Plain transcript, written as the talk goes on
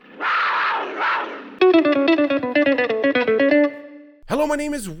Hello, my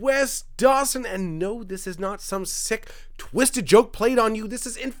name is Wes Dawson, and no, this is not some sick, twisted joke played on you. This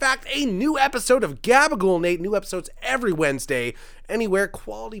is, in fact, a new episode of Gabagool Nate. New episodes every Wednesday, anywhere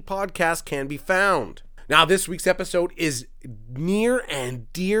quality podcasts can be found. Now, this week's episode is near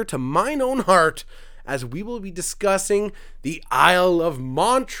and dear to mine own heart, as we will be discussing the Isle of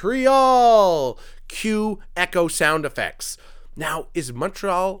Montreal. Cue echo sound effects. Now, is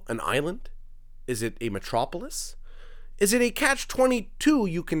Montreal an island? Is it a metropolis? Is it a catch-22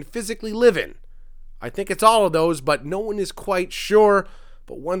 you can physically live in? I think it's all of those, but no one is quite sure.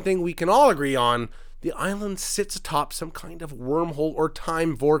 But one thing we can all agree on, the island sits atop some kind of wormhole or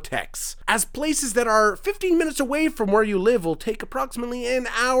time vortex, as places that are 15 minutes away from where you live will take approximately an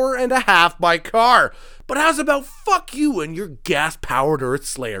hour and a half by car. But how's about fuck you and your gas-powered Earth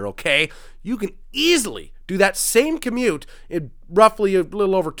Slayer, okay? You can easily do that same commute in roughly a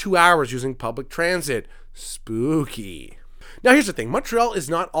little over 2 hours using public transit. Spooky. Now here's the thing, Montreal is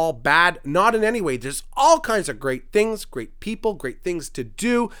not all bad, not in any way. There's all kinds of great things, great people, great things to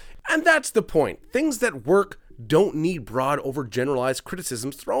do, and that's the point. Things that work don't need broad, overgeneralized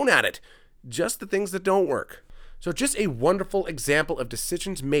criticisms thrown at it. Just the things that don't work. So just a wonderful example of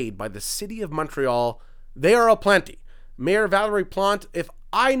decisions made by the city of Montreal. They are aplenty. Mayor Valerie Plante, if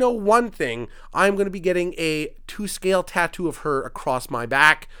I know one thing, I'm going to be getting a 2-scale tattoo of her across my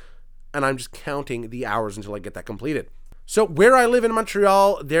back, and I'm just counting the hours until I get that completed. So where I live in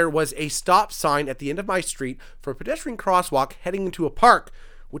Montreal, there was a stop sign at the end of my street for a pedestrian crosswalk heading into a park,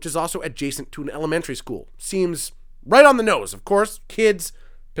 which is also adjacent to an elementary school. Seems right on the nose. Of course, kids,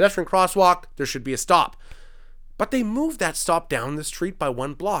 pedestrian crosswalk, there should be a stop. But they moved that stop down the street by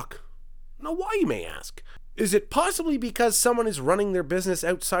 1 block. Now why, you may ask? Is it possibly because someone is running their business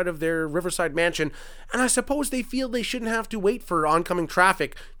outside of their Riverside mansion, and I suppose they feel they shouldn't have to wait for oncoming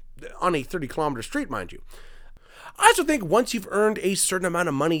traffic on a 30-kilometer street, mind you? I also think once you've earned a certain amount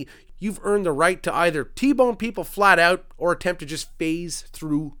of money, you've earned the right to either T-bone people flat out or attempt to just phase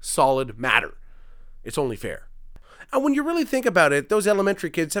through solid matter. It's only fair. And when you really think about it, those elementary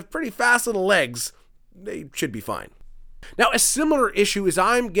kids have pretty fast little legs. They should be fine. Now, a similar issue is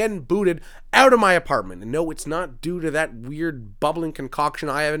I'm getting booted out of my apartment. And no, it's not due to that weird bubbling concoction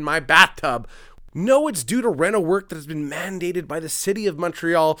I have in my bathtub. No, it's due to reno work that has been mandated by the city of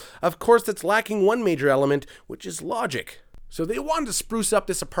Montreal. Of course, that's lacking one major element, which is logic. So they wanted to spruce up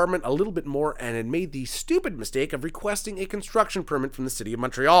this apartment a little bit more and had made the stupid mistake of requesting a construction permit from the city of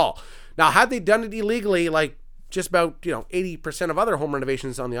Montreal. Now, had they done it illegally, like just about, 80% of other home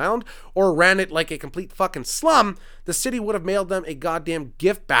renovations on the island, or ran it like a complete fucking slum, the city would have mailed them a goddamn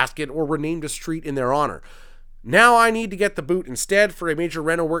gift basket or renamed a street in their honor. Now I need to get the boot instead for a major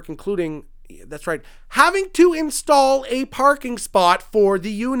reno work, including, that's right, having to install a parking spot for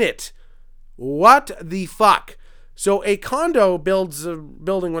the unit. What the fuck? So a condo builds a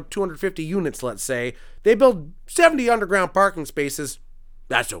building with 250 units, let's say. They build 70 underground parking spaces.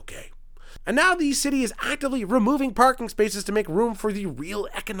 That's okay. And now the city is actively removing parking spaces to make room for the real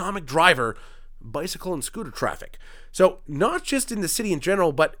economic driver, bicycle and scooter traffic. So not just in the city in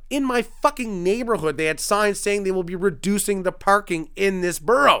general, but in my fucking neighborhood, they had signs saying they will be reducing the parking in this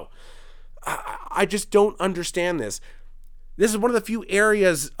borough. I just don't understand this. This is one of the few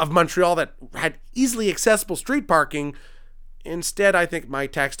areas of Montreal that had easily accessible street parking. Instead, I think my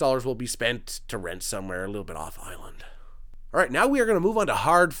tax dollars will be spent to rent somewhere a little bit off island. All right, now we are going to move on to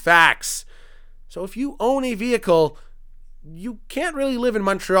hard facts. So if you own a vehicle, you can't really live in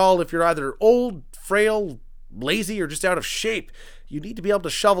Montreal if you're either old, frail, lazy, or just out of shape. You need to be able to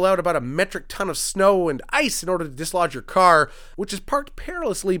shovel out about a metric ton of snow and ice in order to dislodge your car, which is parked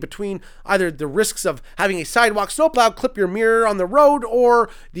perilously between either the risks of having a sidewalk snowplow clip your mirror on the road or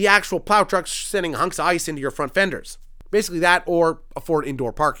the actual plow truck sending hunks of ice into your front fenders. Basically that, or afford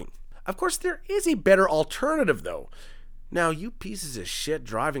indoor parking. Of course, there is a better alternative, though. Now, you pieces of shit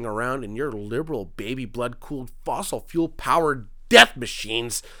driving around in your liberal baby blood-cooled fossil fuel-powered death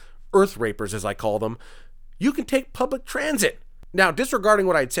machines, earth rapers as I call them, you can take public transit. Now, disregarding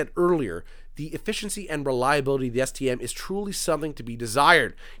what I had said earlier, the efficiency and reliability of the STM is truly something to be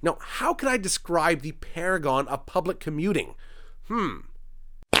desired. Now, how can I describe the paragon of public commuting?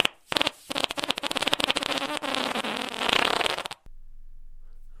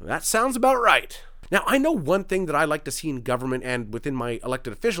 That sounds about right. Now, I know one thing that I like to see in government and within my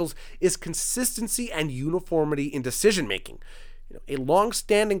elected officials is consistency and uniformity in decision-making. A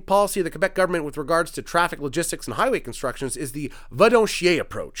long-standing policy of the Quebec government with regards to traffic logistics and highway constructions is the va donc chier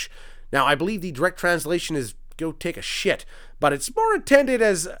approach. Now, I believe the direct translation is go take a shit. But it's more intended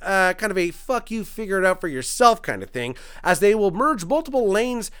as kind of a fuck you, figure it out for yourself kind of thing, as they will merge multiple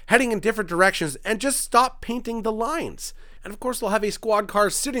lanes heading in different directions and just stop painting the lines. And of course, they'll have a squad car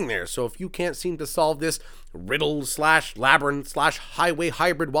sitting there, so if you can't seem to solve this riddle / labyrinth / highway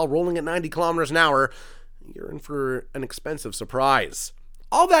hybrid while rolling at 90 kilometers an hour, you're in for an expensive surprise.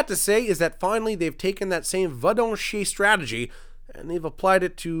 All that to say is that finally they've taken that same va donc chier strategy and they've applied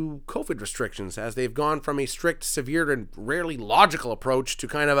it to COVID restrictions, as they've gone from a strict, severe, and rarely logical approach to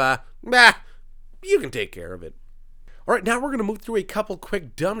kind of a, you can take care of it. Alright, now we're going to move through a couple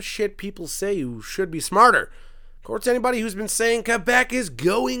quick dumb shit people say who should be smarter. Of course, anybody who's been saying Quebec is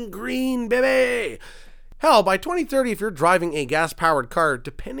going green, baby! Hell, by 2030, if you're driving a gas-powered car,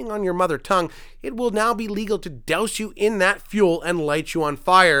 depending on your mother tongue, it will now be legal to douse you in that fuel and light you on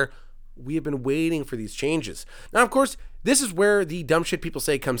fire. We have been waiting for these changes. Now, of course, this is where the dumb shit people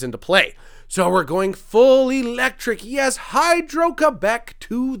say comes into play. So we're going full electric. Yes, Hydro-Quebec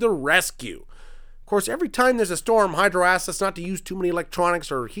to the rescue. Of course, every time there's a storm, Hydro asks us not to use too many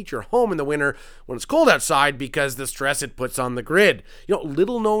electronics or heat your home in the winter when it's cold outside because the stress it puts on the grid.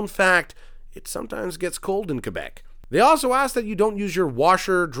 Little known fact, it sometimes gets cold in Quebec. They also ask that you don't use your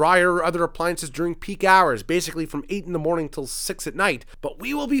washer, dryer, or other appliances during peak hours, basically from 8 in the morning till 6 at night. But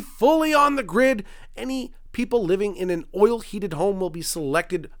we will be fully on the grid. Any people living in an oil-heated home will be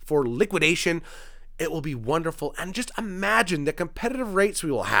selected for liquidation. It will be wonderful. And just imagine the competitive rates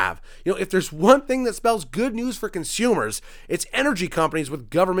we will have. If there's one thing that spells good news for consumers, it's energy companies with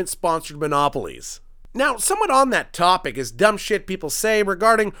government-sponsored monopolies. Now, somewhat on that topic is dumb shit people say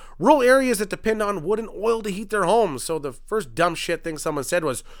regarding rural areas that depend on wood and oil to heat their homes. So the first dumb shit thing someone said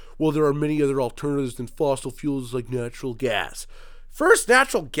was, well, there are many other alternatives than fossil fuels like natural gas. First,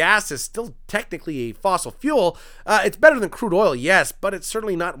 natural gas is still technically a fossil fuel. It's better than crude oil, yes, but it's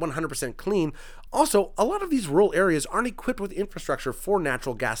certainly not 100% clean. Also, a lot of these rural areas aren't equipped with infrastructure for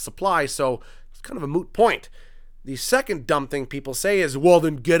natural gas supply, so it's kind of a moot point. The second dumb thing people say is, well,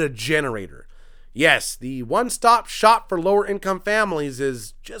 then get a generator. Yes, the one-stop shop for lower-income families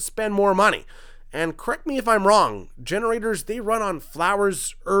is just spend more money. And correct me if I'm wrong, generators, they run on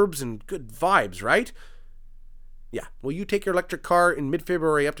flowers, herbs, and good vibes, right? Yeah, well, you take your electric car in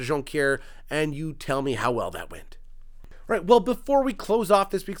mid-February up to Jonquière, and you tell me how well that went. Right, well, before we close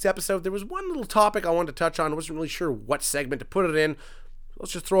off this week's episode, there was one little topic I wanted to touch on. I wasn't really sure what segment to put it in.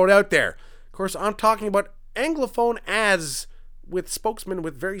 Let's just throw it out there. Of course, I'm talking about Anglophone ads with spokesmen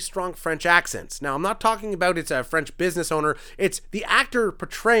with very strong French accents. Now, I'm not talking about it's a French business owner. It's the actor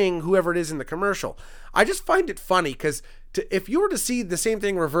portraying whoever it is in the commercial. I just find it funny because if you were to see the same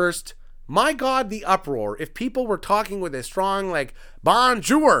thing reversed, my God, the uproar. If people were talking with a strong,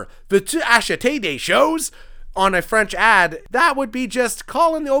 bonjour, veux-tu acheter des choses? On a French ad, that would be just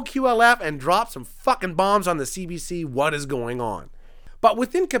call in the OQLF and drop some fucking bombs on the CBC. What is going on? But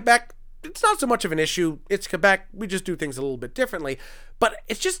within Quebec, it's not so much of an issue. It's Quebec. We just do things a little bit differently. But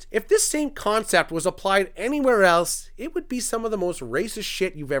it's just, if this same concept was applied anywhere else, it would be some of the most racist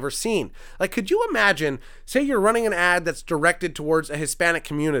shit you've ever seen. Could you imagine, say you're running an ad that's directed towards a Hispanic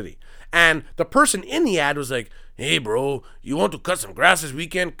community, and the person in the ad was like, hey bro, you want to cut some grass this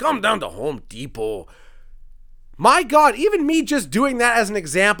weekend? Come down to Home Depot. My God, even me just doing that as an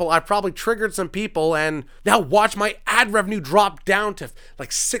example, I've probably triggered some people, and now watch my ad revenue drop down to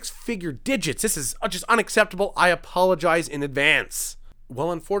 6-figure digits. This is just unacceptable. I apologize in advance.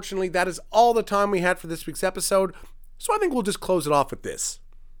 Well, unfortunately, that is all the time we had for this week's episode, so I think we'll just close it off with this.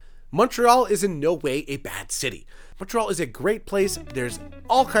 Montreal is in no way a bad city. Montreal is a great place. There's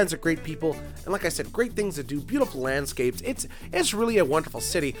all kinds of great people, and like I said, great things to do, beautiful landscapes. It's really a wonderful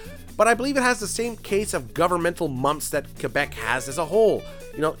city, but I believe it has the same case of governmental mumps that Quebec has as a whole.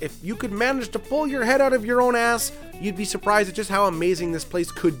 If you could manage to pull your head out of your own ass, you'd be surprised at just how amazing this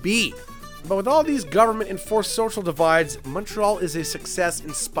place could be. But with all these government-enforced social divides, Montreal is a success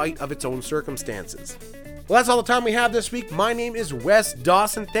in spite of its own circumstances. Well, that's all the time we have this week. My name is Wes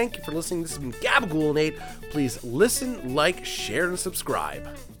Dawson. Thank you for listening. This has been Gabagool Nate. Please listen, like, share, and subscribe.